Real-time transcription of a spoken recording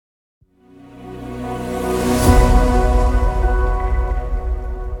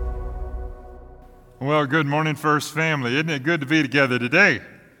Well, good morning, First Family. Isn't it good to be together today?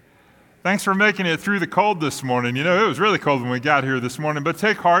 Thanks for making it through the cold this morning. You know, it was really cold when we got here this morning, but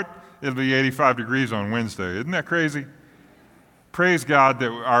take heart, it'll be 85 degrees on Wednesday. Isn't that crazy? Praise God that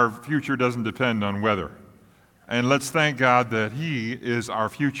our future doesn't depend on weather. And let's thank God that He is our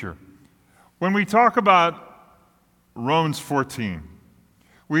future. When we talk about Romans 14,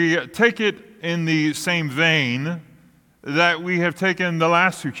 we take it in the same vein that we have taken the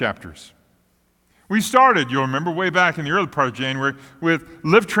last two chapters. We started, you'll remember, way back in the early part of January with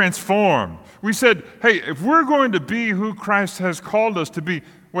Live Transformed. We said, hey, if we're going to be who Christ has called us to be,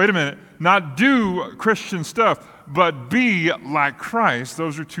 wait a minute, not do Christian stuff, but be like Christ.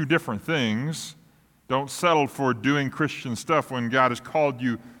 Those are two different things. Don't settle for doing Christian stuff when God has called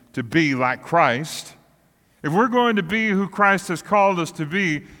you to be like Christ. If we're going to be who Christ has called us to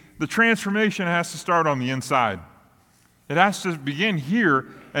be, the transformation has to start on the inside. It has to begin here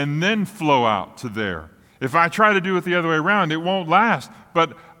and then flow out to there. If I try to do it the other way around, it won't last.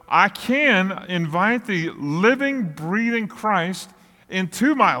 But I can invite the living, breathing Christ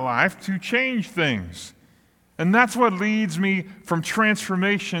into my life to change things. And that's what leads me from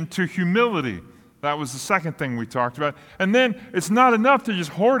transformation to humility. That was the second thing we talked about. And then it's not enough to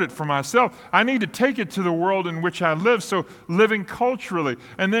just hoard it for myself. I need to take it to the world in which I live, so living culturally.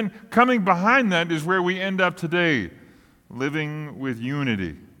 And then coming behind that is where we end up today. Living with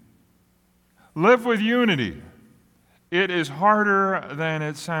unity. Live with unity. It is harder than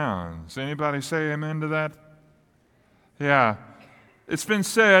it sounds. Anybody say amen to that? Yeah. It's been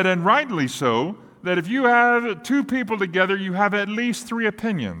said, and rightly so, that if you have two people together, you have at least three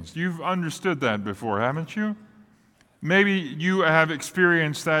opinions. You've understood that before, haven't you? Maybe you have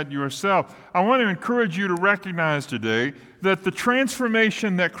experienced that yourself. I want to encourage you to recognize today that the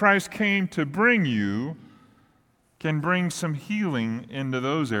transformation that Christ came to bring you can bring some healing into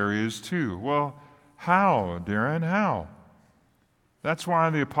those areas too. Well, how, Darin? How? That's why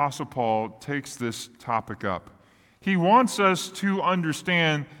the Apostle Paul takes this topic up. He wants us to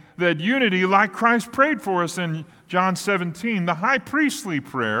understand that unity, like Christ prayed for us in John 17, the high priestly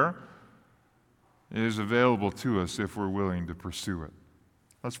prayer, is available to us if we're willing to pursue it.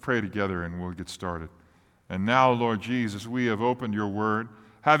 Let's pray together and we'll get started. And now, Lord Jesus, we have opened your word.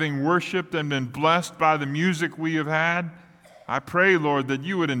 Having worshiped and been blessed by the music we have had, I pray, Lord, that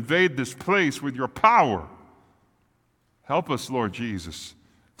you would invade this place with your power. Help us, Lord Jesus,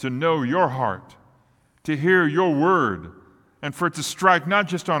 to know your heart, to hear your word, and for it to strike not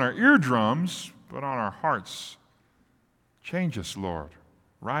just on our eardrums, but on our hearts. Change us, Lord,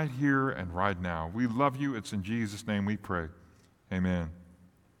 right here and right now. We love you. It's in Jesus' name we pray. Amen.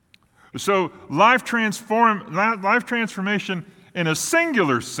 So life transformation in a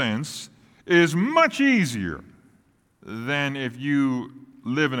singular sense is much easier than if you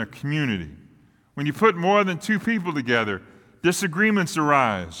live in a community. When you put more than two people together, disagreements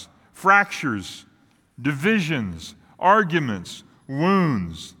arise, fractures, divisions, arguments,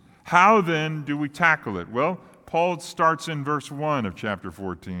 wounds. How then do we tackle it? Well, Paul starts in verse 1 of chapter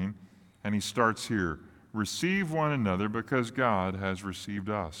 14, and he starts here. Receive one another because God has received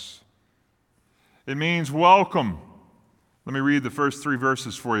us. It means welcome. Let me read the first three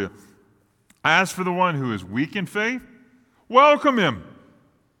verses for you. As for the one who is weak in faith, welcome him,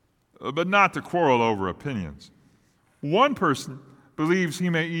 but not to quarrel over opinions. One person believes he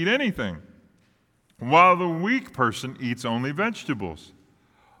may eat anything, while the weak person eats only vegetables.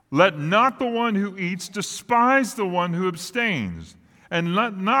 Let not the one who eats despise the one who abstains, and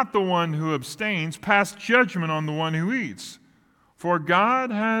let not the one who abstains pass judgment on the one who eats, for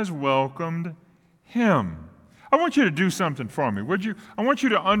God has welcomed him. I want you to do something for me, would you? I want you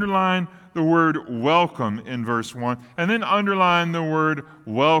to underline the word welcome in verse 1, and then underline the word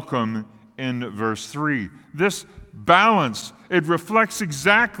welcome in verse 3. This balance, it reflects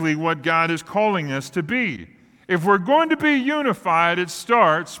exactly what God is calling us to be. If we're going to be unified, it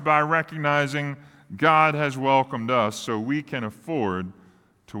starts by recognizing God has welcomed us so we can afford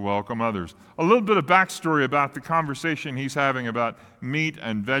to welcome others. A little bit of backstory about the conversation he's having about meat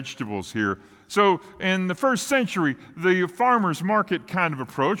and vegetables here. So in the first century, the farmer's market kind of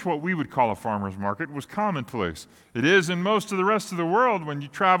approach, what we would call a farmer's market, was commonplace. It is in most of the rest of the world. When you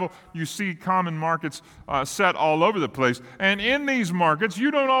travel, you see common markets set all over the place. And in these markets,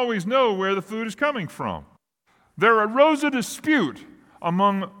 you don't always know where the food is coming from. There arose a dispute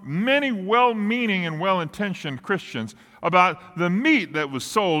among many well-meaning and well-intentioned Christians about the meat that was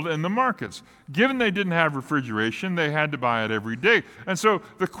sold in the markets. Given they didn't have refrigeration, they had to buy it every day. And so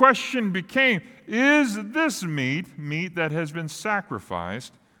the question became, is this meat that has been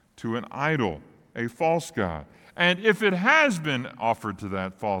sacrificed to an idol, a false god? And if it has been offered to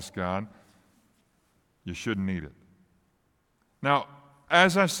that false god, you shouldn't eat it. Now,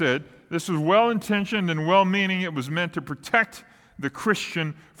 as I said, this was well-intentioned and well-meaning. It was meant to protect the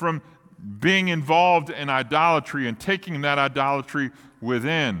Christian from being involved in idolatry and taking that idolatry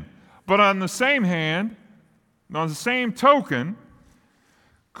within. But on the same hand, on the same token,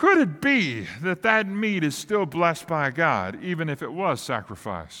 could it be that that meat is still blessed by God, even if it was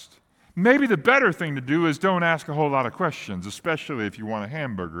sacrificed? Maybe the better thing to do is don't ask a whole lot of questions, especially if you want a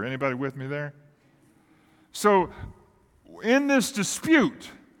hamburger. Anybody with me there? So, in this dispute,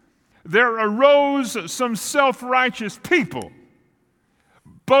 there arose some self-righteous people,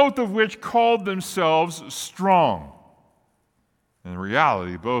 both of which called themselves strong. In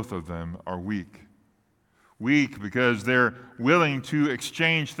reality, both of them are weak. Weak because they're willing to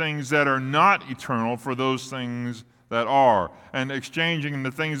exchange things that are not eternal for those things that are, and exchanging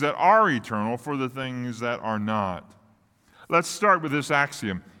the things that are eternal for the things that are not. Let's start with this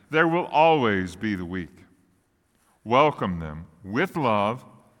axiom. There will always be the weak. Welcome them with love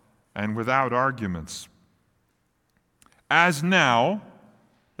and without arguments. As now,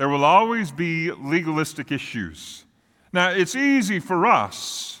 there will always be legalistic issues. Now, it's easy for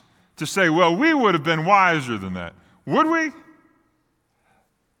us to say, well, we would have been wiser than that. Would we?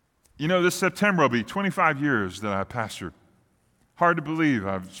 You know, this September will be 25 years that I pastored. Hard to believe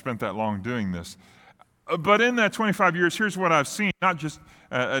I've spent that long doing this. But in that 25 years, here's what I've seen, not just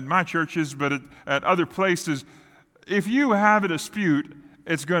at my churches, but at other places. If you have a dispute,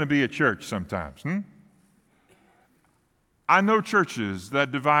 it's going to be at church sometimes. I know churches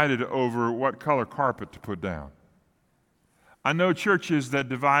that divided over what color carpet to put down. I know churches that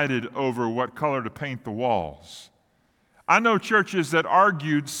divided over what color to paint the walls. I know churches that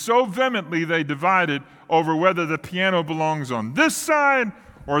argued so vehemently they divided over whether the piano belongs on this side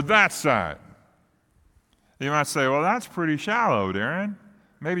or that side. You might say, well, that's pretty shallow, Darin.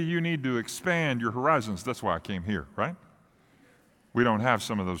 Maybe you need to expand your horizons. That's why I came here, right? We don't have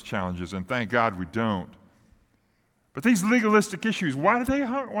some of those challenges, and thank God we don't. But these legalistic issues, why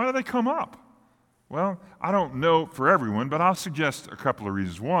do they come up? Well, I don't know for everyone, but I'll suggest a couple of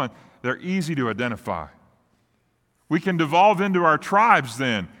reasons. One, they're easy to identify. We can devolve into our tribes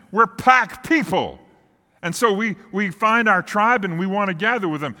then. We're pack people. And so we find our tribe and we want to gather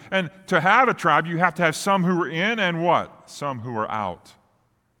with them. And to have a tribe, you have to have some who are in and what? Some who are out.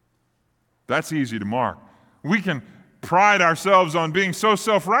 That's easy to mark. We can pride ourselves on being so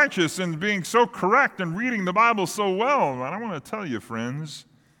self-righteous and being so correct and reading the Bible so well. And I want to tell you, friends,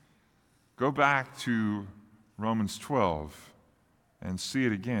 go back to Romans 12 and see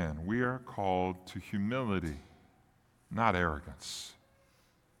it again. We are called to humility, not arrogance.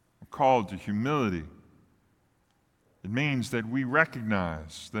 We're called to humility. It means that we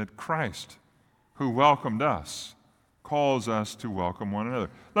recognize that Christ, who welcomed us, calls us to welcome one another.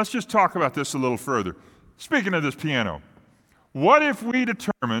 Let's just talk about this a little further. Speaking of this piano, what if we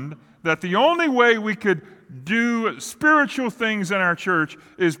determined that the only way we could do spiritual things in our church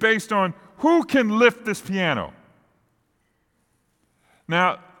is based on who can lift this piano?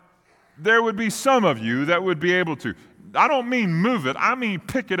 Now, there would be some of you that would be able to. I don't mean move it, I mean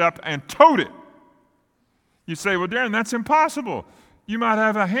pick it up and tote it. You say, well, Darin, that's impossible. You might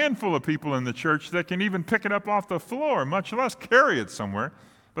have a handful of people in the church that can even pick it up off the floor, much less carry it somewhere.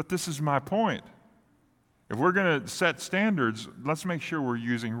 But this is my point. If we're going to set standards, let's make sure we're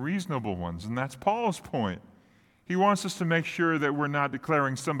using reasonable ones, and that's Paul's point. He wants us to make sure that we're not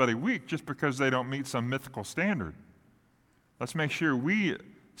declaring somebody weak just because they don't meet some mythical standard. Let's make sure we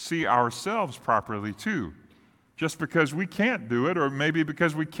see ourselves properly too. Just because we can't do it, or maybe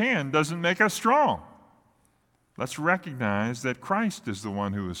because we can, doesn't make us strong. Let's recognize that Christ is the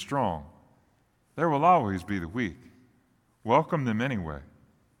one who is strong. There will always be the weak. Welcome them anyway,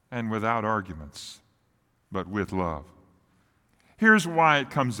 and without arguments, but with love. Here's why it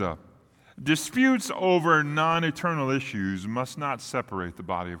comes up. Disputes over non-eternal issues must not separate the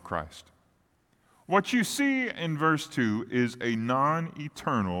body of Christ. What you see in verse 2 is a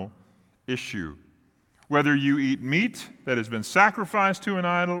non-eternal issue. Whether you eat meat that has been sacrificed to an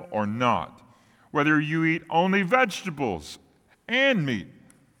idol or not, whether you eat only vegetables and meat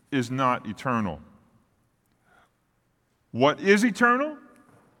is not eternal. What is eternal?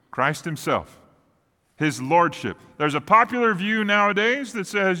 Christ himself, his lordship. There's a popular view nowadays that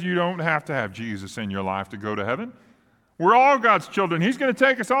says you don't have to have Jesus in your life to go to heaven. We're all God's children. He's going to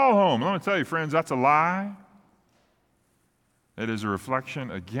take us all home. I'm going to tell you, friends, that's a lie. It is a reflection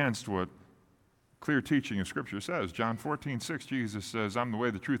against what clear teaching of Scripture says. John 14:6, Jesus says, I'm the way,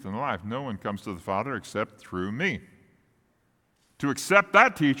 the truth, and the life. No one comes to the Father except through me. To accept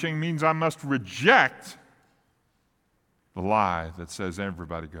that teaching means I must reject the lie that says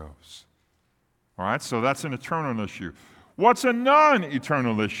everybody goes, All right, so that's an eternal issue. What's a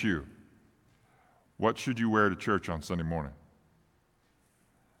non-eternal issue? What should you wear to church on Sunday morning?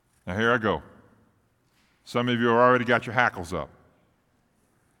 Now here I go. Some of you have already got your hackles up.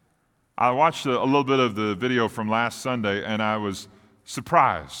 I watched a little bit of the video from last Sunday, and I was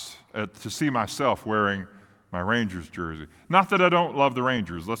surprised to see myself wearing my Rangers jersey. Not that I don't love the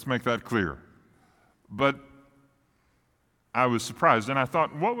Rangers, let's make that clear. But I was surprised, and I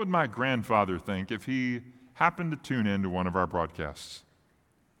thought, what would my grandfather think if he happened to tune in to one of our broadcasts?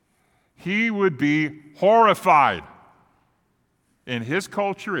 He would be horrified. In his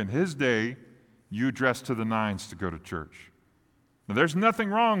culture, in his day, you dress to the nines to go to church. Now, there's nothing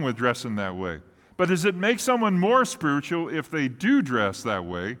wrong with dressing that way. But does it make someone more spiritual if they do dress that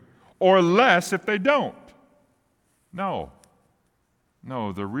way, or less if they don't? No.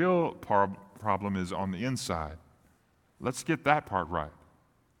 No, the real problem is on the inside. Let's get that part right.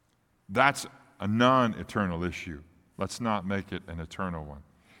 That's a non-eternal issue. Let's not make it an eternal one.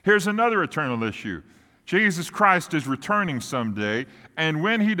 Here's another eternal issue. Jesus Christ is returning someday, and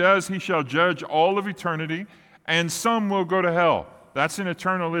when he does, he shall judge all of eternity, and some will go to hell. That's an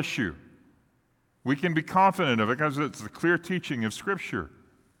eternal issue. We can be confident of it because it's the clear teaching of Scripture.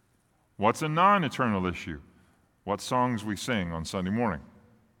 What's a non-eternal issue? What songs we sing on Sunday morning.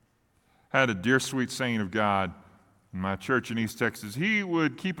 I had a dear sweet saint of God in my church in East Texas. He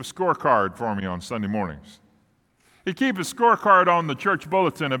would keep a scorecard for me on Sunday mornings. He'd keep a scorecard on the church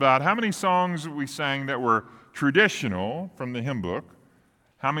bulletin about how many songs we sang that were traditional from the hymn book,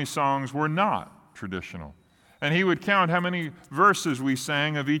 how many songs were not traditional. And he would count how many verses we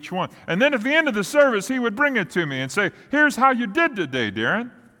sang of each one. And then at the end of the service, he would bring it to me and say, here's how you did today, Darin.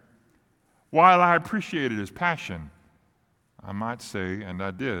 While I appreciated his passion, I might say, and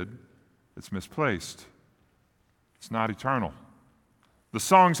I did, it's misplaced. It's not eternal. The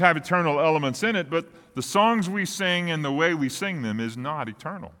songs have eternal elements in it, but the songs we sing and the way we sing them is not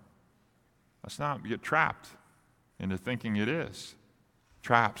eternal. Let's not get trapped into thinking it is.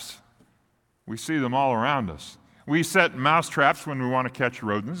 Traps. We see them all around us. We set mouse traps when we want to catch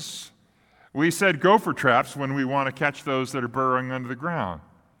rodents. We set gopher traps when we want to catch those that are burrowing under the ground.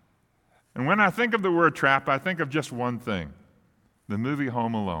 And when I think of the word trap, I think of just one thing, the movie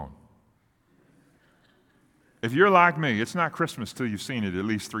Home Alone. If you're like me, it's not Christmas till you've seen it at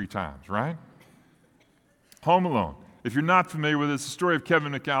least 3 times, right? Home Alone. If you're not familiar with it, it's the story of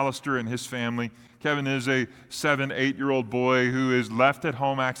Kevin McAllister and his family. Kevin is a 7, 8-year-old boy who is left at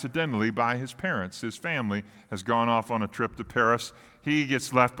home accidentally by his parents. His family has gone off on a trip to Paris. He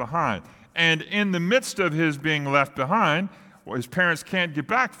gets left behind. And in the midst of his being left behind, his parents can't get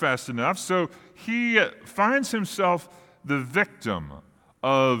back fast enough, so he finds himself the victim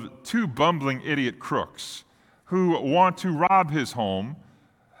of 2 bumbling idiot crooks who want to rob his home.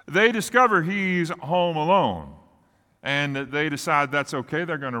 They discover he's home alone, and they decide that's okay,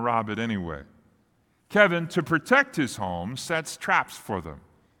 they're going to rob it anyway. Kevin, to protect his home, sets traps for them.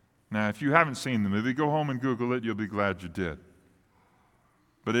 Now, if you haven't seen the movie, go home and Google it. You'll be glad you did.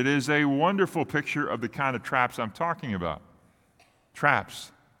 But it is a wonderful picture of the kind of traps I'm talking about.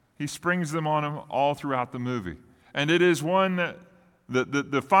 Traps. He springs them on them all throughout the movie. And it is one that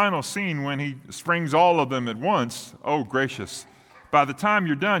the final scene when he springs all of them at once, oh gracious, by the time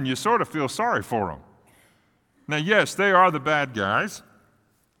you're done, you sort of feel sorry for them. Now, yes, they are the bad guys.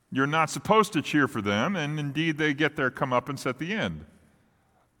 You're not supposed to cheer for them, and indeed they get their comeuppance at the end.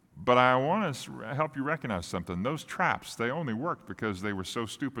 But I want to help you recognize something. Those traps, they only worked because they were so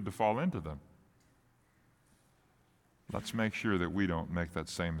stupid to fall into them. Let's make sure that we don't make that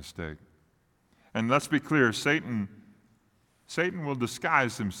same mistake. And let's be clear, Satan will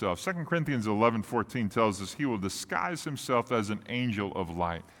disguise himself. 2 Corinthians 11:14 tells us he will disguise himself as an angel of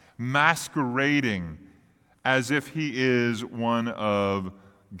light, masquerading as if he is one of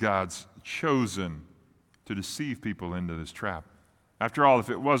God's chosen to deceive people into this trap. After all, if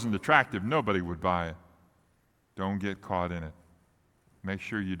it wasn't attractive, nobody would buy it. Don't get caught in it. Make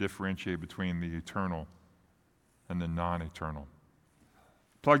sure you differentiate between the eternal and the non-eternal.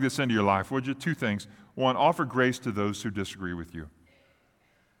 Plug this into your life, would you? 2 things. 1, offer grace to those who disagree with you.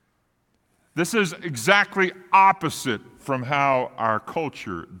 This is exactly opposite from how our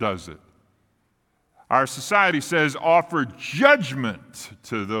culture does it. Our society says offer judgment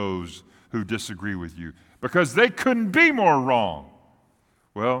to those who disagree with you because they couldn't be more wrong.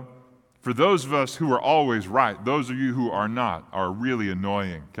 Well, for those of us who are always right, those of you who are not are really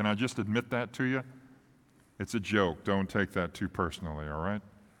annoying. Can I just admit that to you? It's a joke. Don't take that too personally, all right?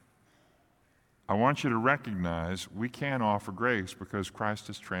 I want you to recognize we can offer grace because Christ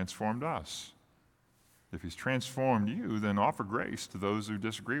has transformed us. If he's transformed you, then offer grace to those who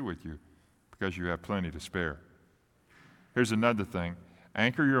disagree with you because you have plenty to spare. Here's another thing.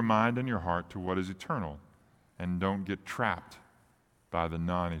 Anchor your mind and your heart to what is eternal, and don't get trapped by the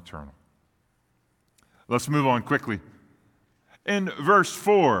non-eternal. Let's move on quickly. In verse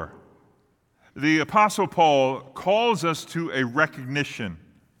 4, the Apostle Paul calls us to a recognition.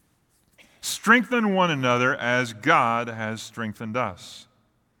 Strengthen one another as God has strengthened us.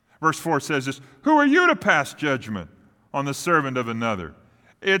 Verse 4 says this, who are you to pass judgment on the servant of another?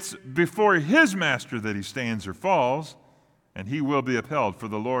 It's before his master that he stands or falls, and he will be upheld, for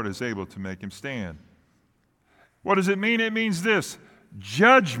the Lord is able to make him stand. What does it mean? It means this: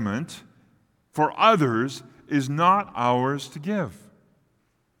 judgment for others is not ours to give.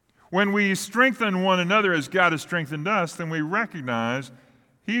 When we strengthen one another as God has strengthened us, then we recognize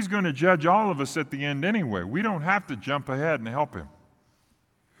He's going to judge all of us at the end anyway. We don't have to jump ahead and help Him.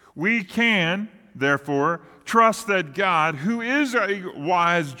 We can, therefore, trust that God, who is a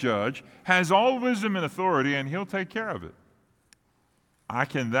wise judge, has all wisdom and authority, and He'll take care of it. I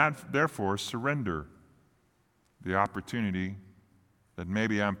can therefore surrender the opportunity that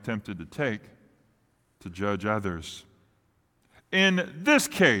maybe I'm tempted to take to judge others. In this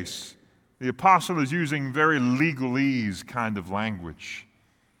case, the apostle is using very legalese kind of language.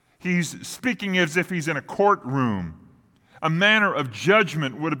 He's speaking as if he's in a courtroom. A manner of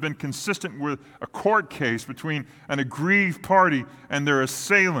judgment would have been consistent with a court case between an aggrieved party and their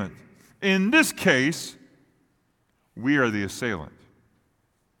assailant. In this case, we are the assailant.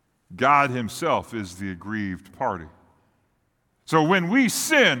 God Himself is the aggrieved party. So when we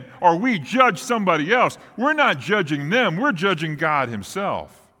sin or we judge somebody else, we're not judging them, we're judging God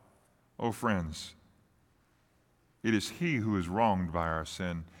Himself. Oh, friends, it is He who is wronged by our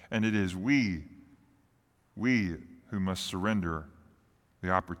sin, and it is we who must surrender the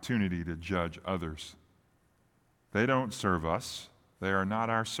opportunity to judge others. They don't serve us. They are not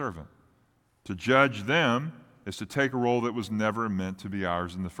our servant. To judge them is to take a role that was never meant to be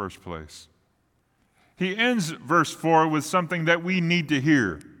ours in the first place. He ends verse 4 with something that we need to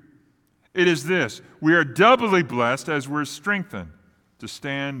hear. It is this: we are doubly blessed as we're strengthened to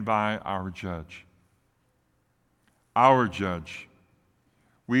stand by our judge. Our judge.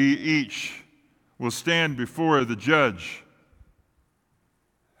 We each will stand before the judge,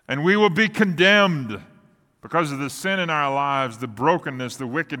 and we will be condemned because of the sin in our lives, the brokenness, the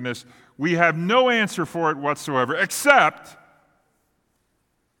wickedness. We have no answer for it whatsoever, except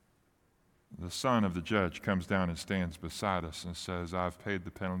the son of the judge comes down and stands beside us and says, I've paid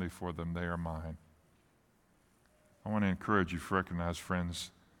the penalty for them, they are mine. I want to encourage you to recognize, friends,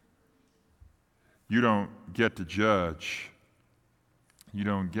 you don't get to judge. You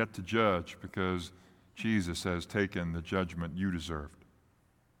don't get to judge because Jesus has taken the judgment you deserved.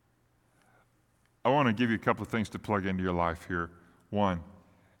 I want to give you a couple of things to plug into your life here. One,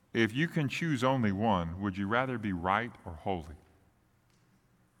 if you can choose only one, would you rather be right or holy?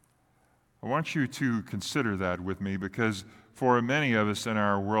 I want you to consider that with me, because for many of us in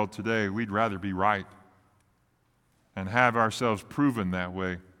our world today, we'd rather be right and have ourselves proven that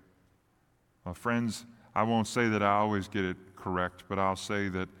way. Well, friends, I won't say that I always get it correct, but I'll say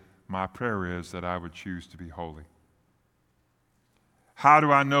that my prayer is that I would choose to be holy. How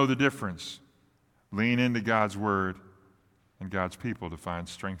do I know the difference? Lean into God's Word and God's people to find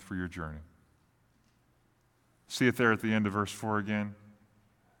strength for your journey. See it there at the end of verse 4 again?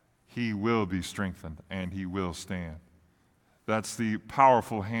 He will be strengthened and He will stand. That's the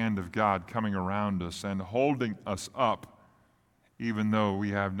powerful hand of God coming around us and holding us up, even though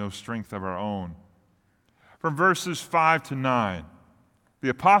we have no strength of our own. From verses 5 to 9, the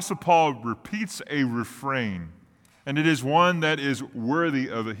Apostle Paul repeats a refrain, and it is one that is worthy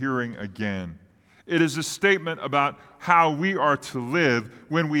of hearing again. It is a statement about how we are to live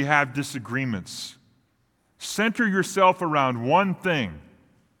when we have disagreements. Center yourself around one thing.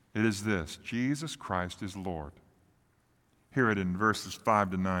 It is this: Jesus Christ is Lord. Hear it in verses 5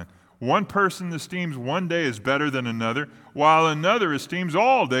 to 9. One person esteems one day as better than another, while another esteems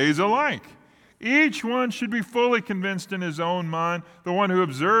all days alike. Each one should be fully convinced in his own mind. The one who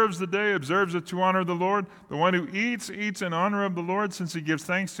observes the day observes it to honor the Lord. The one who eats in honor of the Lord, since he gives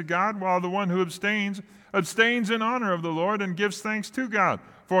thanks to God, while the one who abstains in honor of the Lord and gives thanks to God.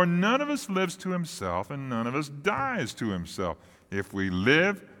 For none of us lives to himself, and none of us dies to himself. If we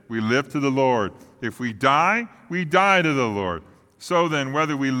live to the Lord. If we die to the Lord. So then,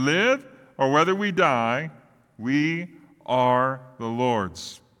 whether we live or whether we die, we are the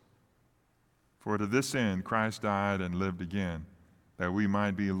Lord's. For to this end Christ died and lived again, that He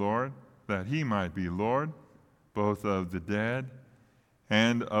might be Lord, both of the dead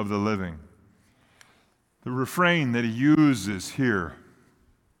and of the living. The refrain that he uses here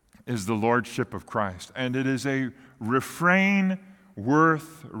is the lordship of Christ. And it is a refrain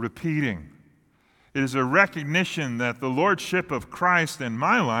worth repeating. It is a recognition that the lordship of Christ in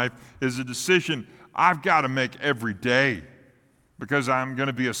my life is a decision I've got to make every day, because I'm going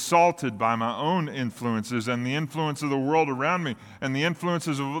to be assaulted by my own influences and the influence of the world around me and the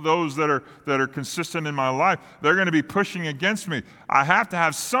influences of those that are consistent in my life. They're going to be pushing against me. I have to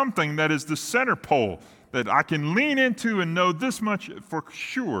have something that is the center pole that I can lean into and know this much for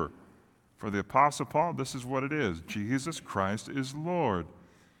sure. For the Apostle Paul, this is what it is. Jesus Christ is Lord.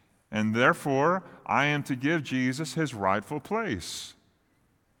 And therefore, I am to give Jesus his rightful place.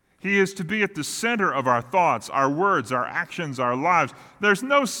 He is to be at the center of our thoughts, our words, our actions, our lives. There's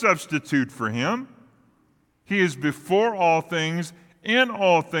no substitute for him. He is before all things, in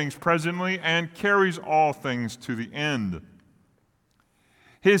all things presently, and carries all things to the end.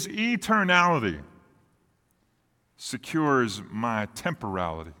 His eternality secures my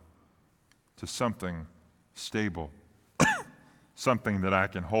temporality to something stable, something that I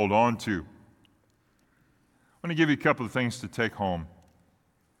can hold on to. I want to give you a couple of things to take home.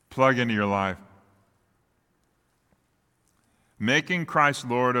 Plug into your life. Making Christ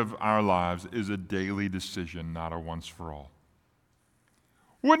Lord of our lives is a daily decision, not a once for all.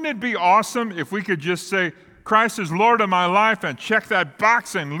 Wouldn't it be awesome if we could just say, Christ is Lord of my life, and check that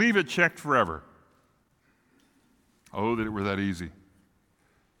box and leave it checked forever? Oh, that it were that easy.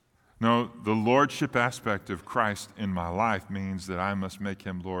 No, the lordship aspect of Christ in my life means that I must make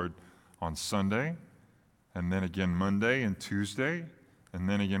him Lord on Sunday, and then again Monday and Tuesday, and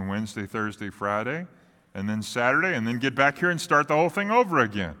then again Wednesday, Thursday, Friday, and then Saturday, and then get back here and start the whole thing over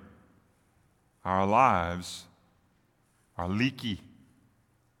again. Our lives are leaky.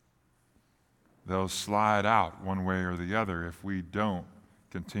 They'll slide out one way or the other if we don't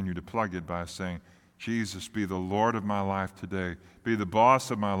continue to plug it by saying, Jesus, be the Lord of my life today. Be the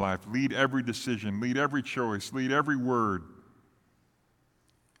boss of my life. Lead every decision. Lead every choice. Lead every word.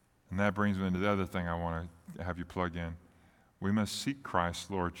 And that brings me into the other thing I want to have you plug in. We must seek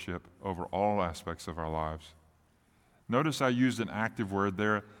Christ's lordship over all aspects of our lives. Notice I used an active word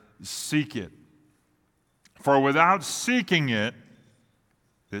there, seek it. For without seeking it,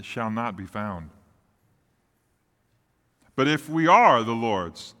 it shall not be found. But if we are the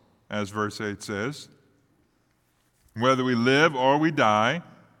Lord's, as verse 8 says, whether we live or we die,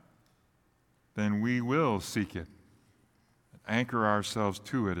 then we will seek it. Anchor ourselves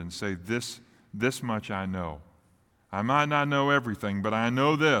to it and say, this much I know. I might not know everything, but I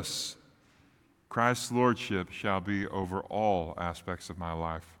know this. Christ's lordship shall be over all aspects of my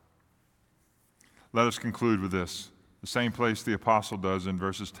life. Let us conclude with this. The same place the apostle does in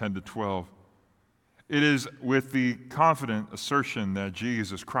verses 10 to 12. It is with the confident assertion that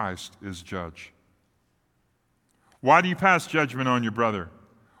Jesus Christ is judge. Why do you pass judgment on your brother?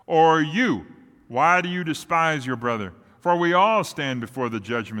 Or you, why do you despise your brother? For we all stand before the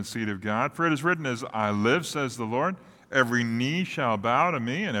judgment seat of God. For it is written, as I live, says the Lord, every knee shall bow to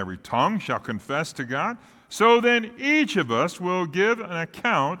me, and every tongue shall confess to God. So then each of us will give an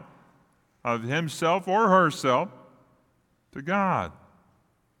account of himself or herself to God.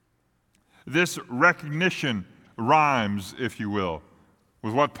 This recognition rhymes, if you will,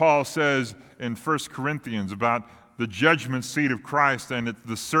 with what Paul says in 1 Corinthians about the judgment seat of Christ and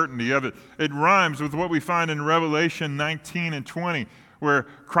the certainty of it. It rhymes with what we find in Revelation 19 and 20, where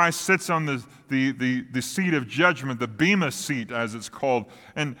Christ sits on the seat of judgment, the bema seat as it's called,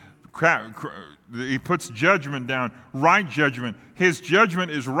 and he puts judgment down, right judgment. His judgment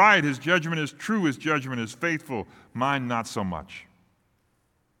is right, his judgment is true, his judgment is faithful. Mine not so much.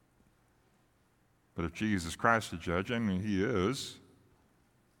 But if Jesus Christ is judge, and he is,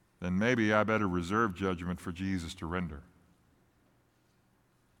 then maybe I better reserve judgment for Jesus to render.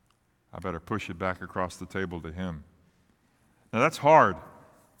 I better push it back across the table to him. Now that's hard.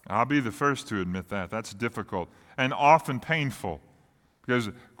 I'll be the first to admit that. That's difficult and often painful because,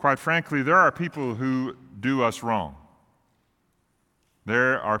 quite frankly, there are people who do us wrong.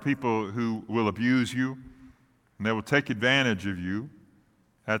 There are people who will abuse you and they will take advantage of you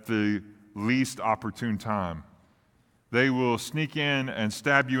at the least opportune time. They will sneak in and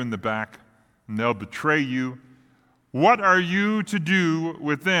stab you in the back, and they'll betray you. What are you to do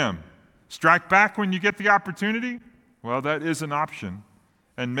with them? Strike back when you get the opportunity? Well, that is an option,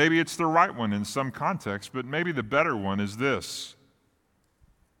 and maybe it's the right one in some context, but maybe the better one is this.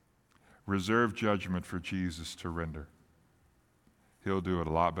 Reserve judgment for Jesus to render. He'll do it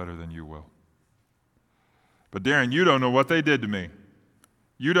a lot better than you will. But Darin, you don't know what they did to me.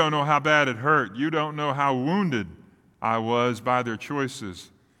 You don't know how bad it hurt. You don't know how wounded I was by their choices.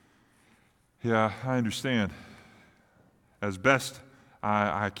 Yeah, I understand. As best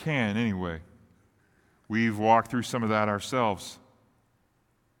I can anyway. We've walked through some of that ourselves.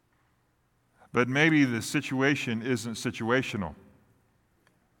 But maybe the situation isn't situational.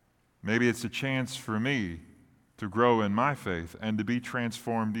 Maybe it's a chance for me to grow in my faith and to be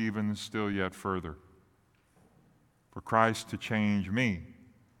transformed even still yet further. For Christ to change me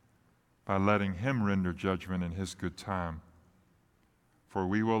by letting Him render judgment in His good time. For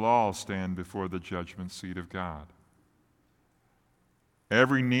we will all stand before the judgment seat of God.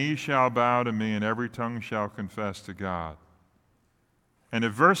 Every knee shall bow to me, and every tongue shall confess to God. And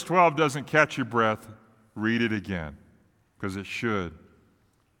if verse 12 doesn't catch your breath, read it again, because it should.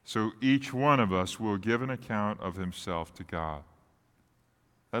 So each one of us will give an account of himself to God.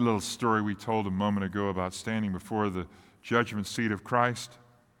 That little story we told a moment ago about standing before the judgment seat of Christ,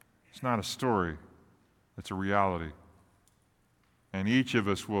 it's not a story, it's a reality. And each of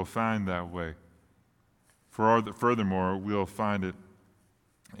us will find that way. Furthermore, we'll find it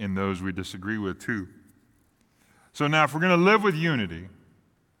in those we disagree with too. So now, if we're going to live with unity,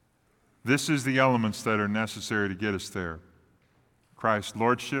 this is the elements that are necessary to get us there. Christ's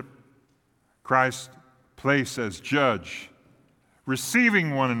lordship, Christ's place as judge,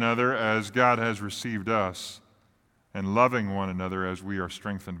 receiving one another as God has received us, and loving one another as we are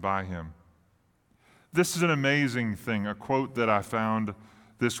strengthened by Him. This is an amazing thing, a quote that I found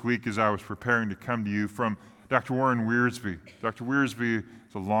this week as I was preparing to come to you from Dr. Warren Wiersbe. Dr. Wiersbe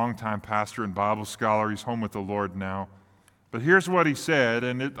is a longtime pastor and Bible scholar. He's home with the Lord now. But here's what he said,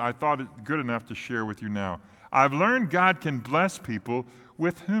 and I thought it good enough to share with you now. I've learned God can bless people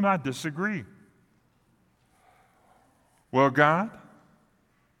with whom I disagree. Well, God,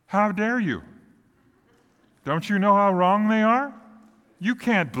 how dare you? Don't you know how wrong they are? You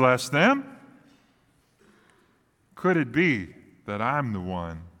can't bless them. Could it be that I'm the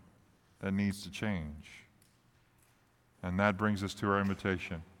one that needs to change? And that brings us to our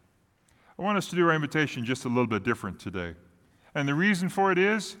invitation. I want us to do our invitation just a little bit different today. And the reason for it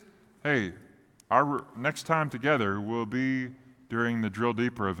is, hey, our next time together will be during the Drill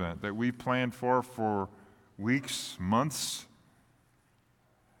Deeper event that we planned for weeks, months.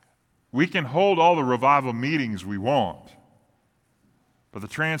 We can hold all the revival meetings we want, but the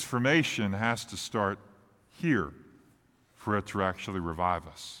transformation has to start here for it to actually revive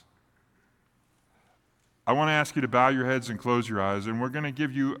us. I want to ask you to bow your heads and close your eyes, and we're going to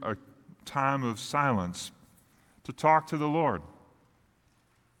give you a time of silence to talk to the Lord.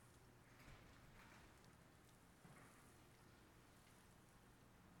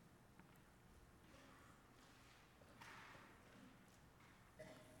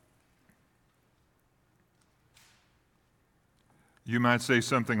 You might say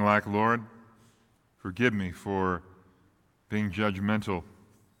something like, Lord, forgive me for being judgmental,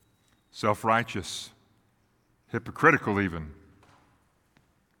 self-righteous, hypocritical even.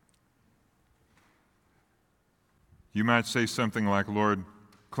 You might say something like, Lord,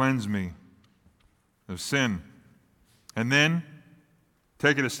 cleanse me of sin. And then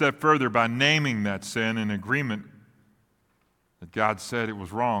take it a step further by naming that sin in agreement that God said it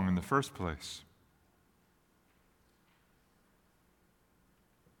was wrong in the first place.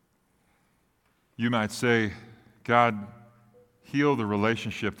 You might say, God, heal the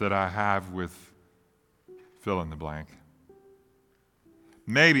relationship that I have with fill in the blank.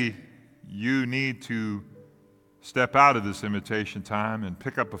 Maybe you need to step out of this invitation time and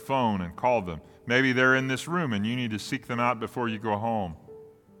pick up a phone and call them. Maybe they're in this room and you need to seek them out before you go home.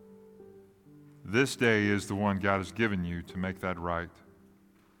 This day is the one God has given you to make that right.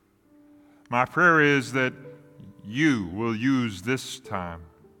 My prayer is that you will use this time,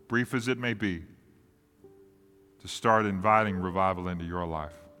 brief as it may be, to start inviting revival into your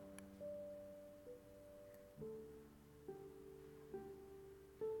life.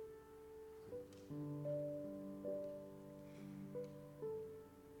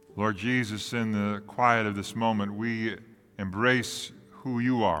 Lord Jesus, in the quiet of this moment, we embrace who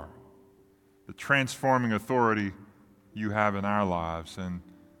you are, the transforming authority you have in our lives, and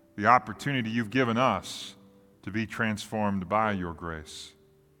the opportunity you've given us to be transformed by your grace.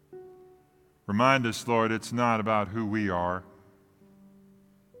 Remind us, Lord, it's not about who we are.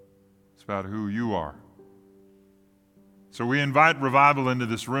 It's about who you are. So we invite revival into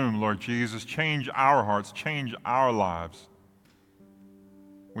this room, Lord Jesus. Change our hearts, change our lives.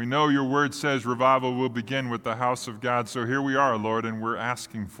 We know your word says revival will begin with the house of God, so here we are, Lord, and we're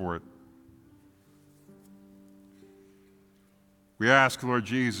asking for it. We ask, Lord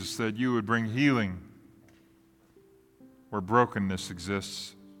Jesus, that you would bring healing where brokenness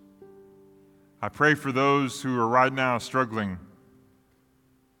exists. I pray for those who are right now struggling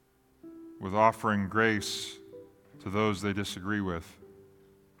with offering grace to those they disagree with.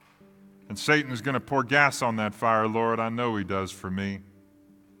 And Satan's going to pour gas on that fire, Lord. I know he does for me.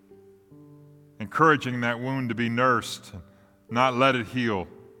 Encouraging that wound to be nursed and not let it heal.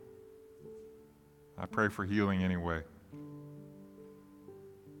 I pray for healing anyway.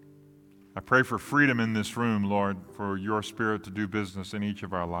 I pray for freedom in this room, Lord, for your Spirit to do business in each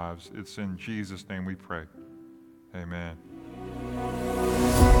of our lives. It's in Jesus' name we pray. Amen.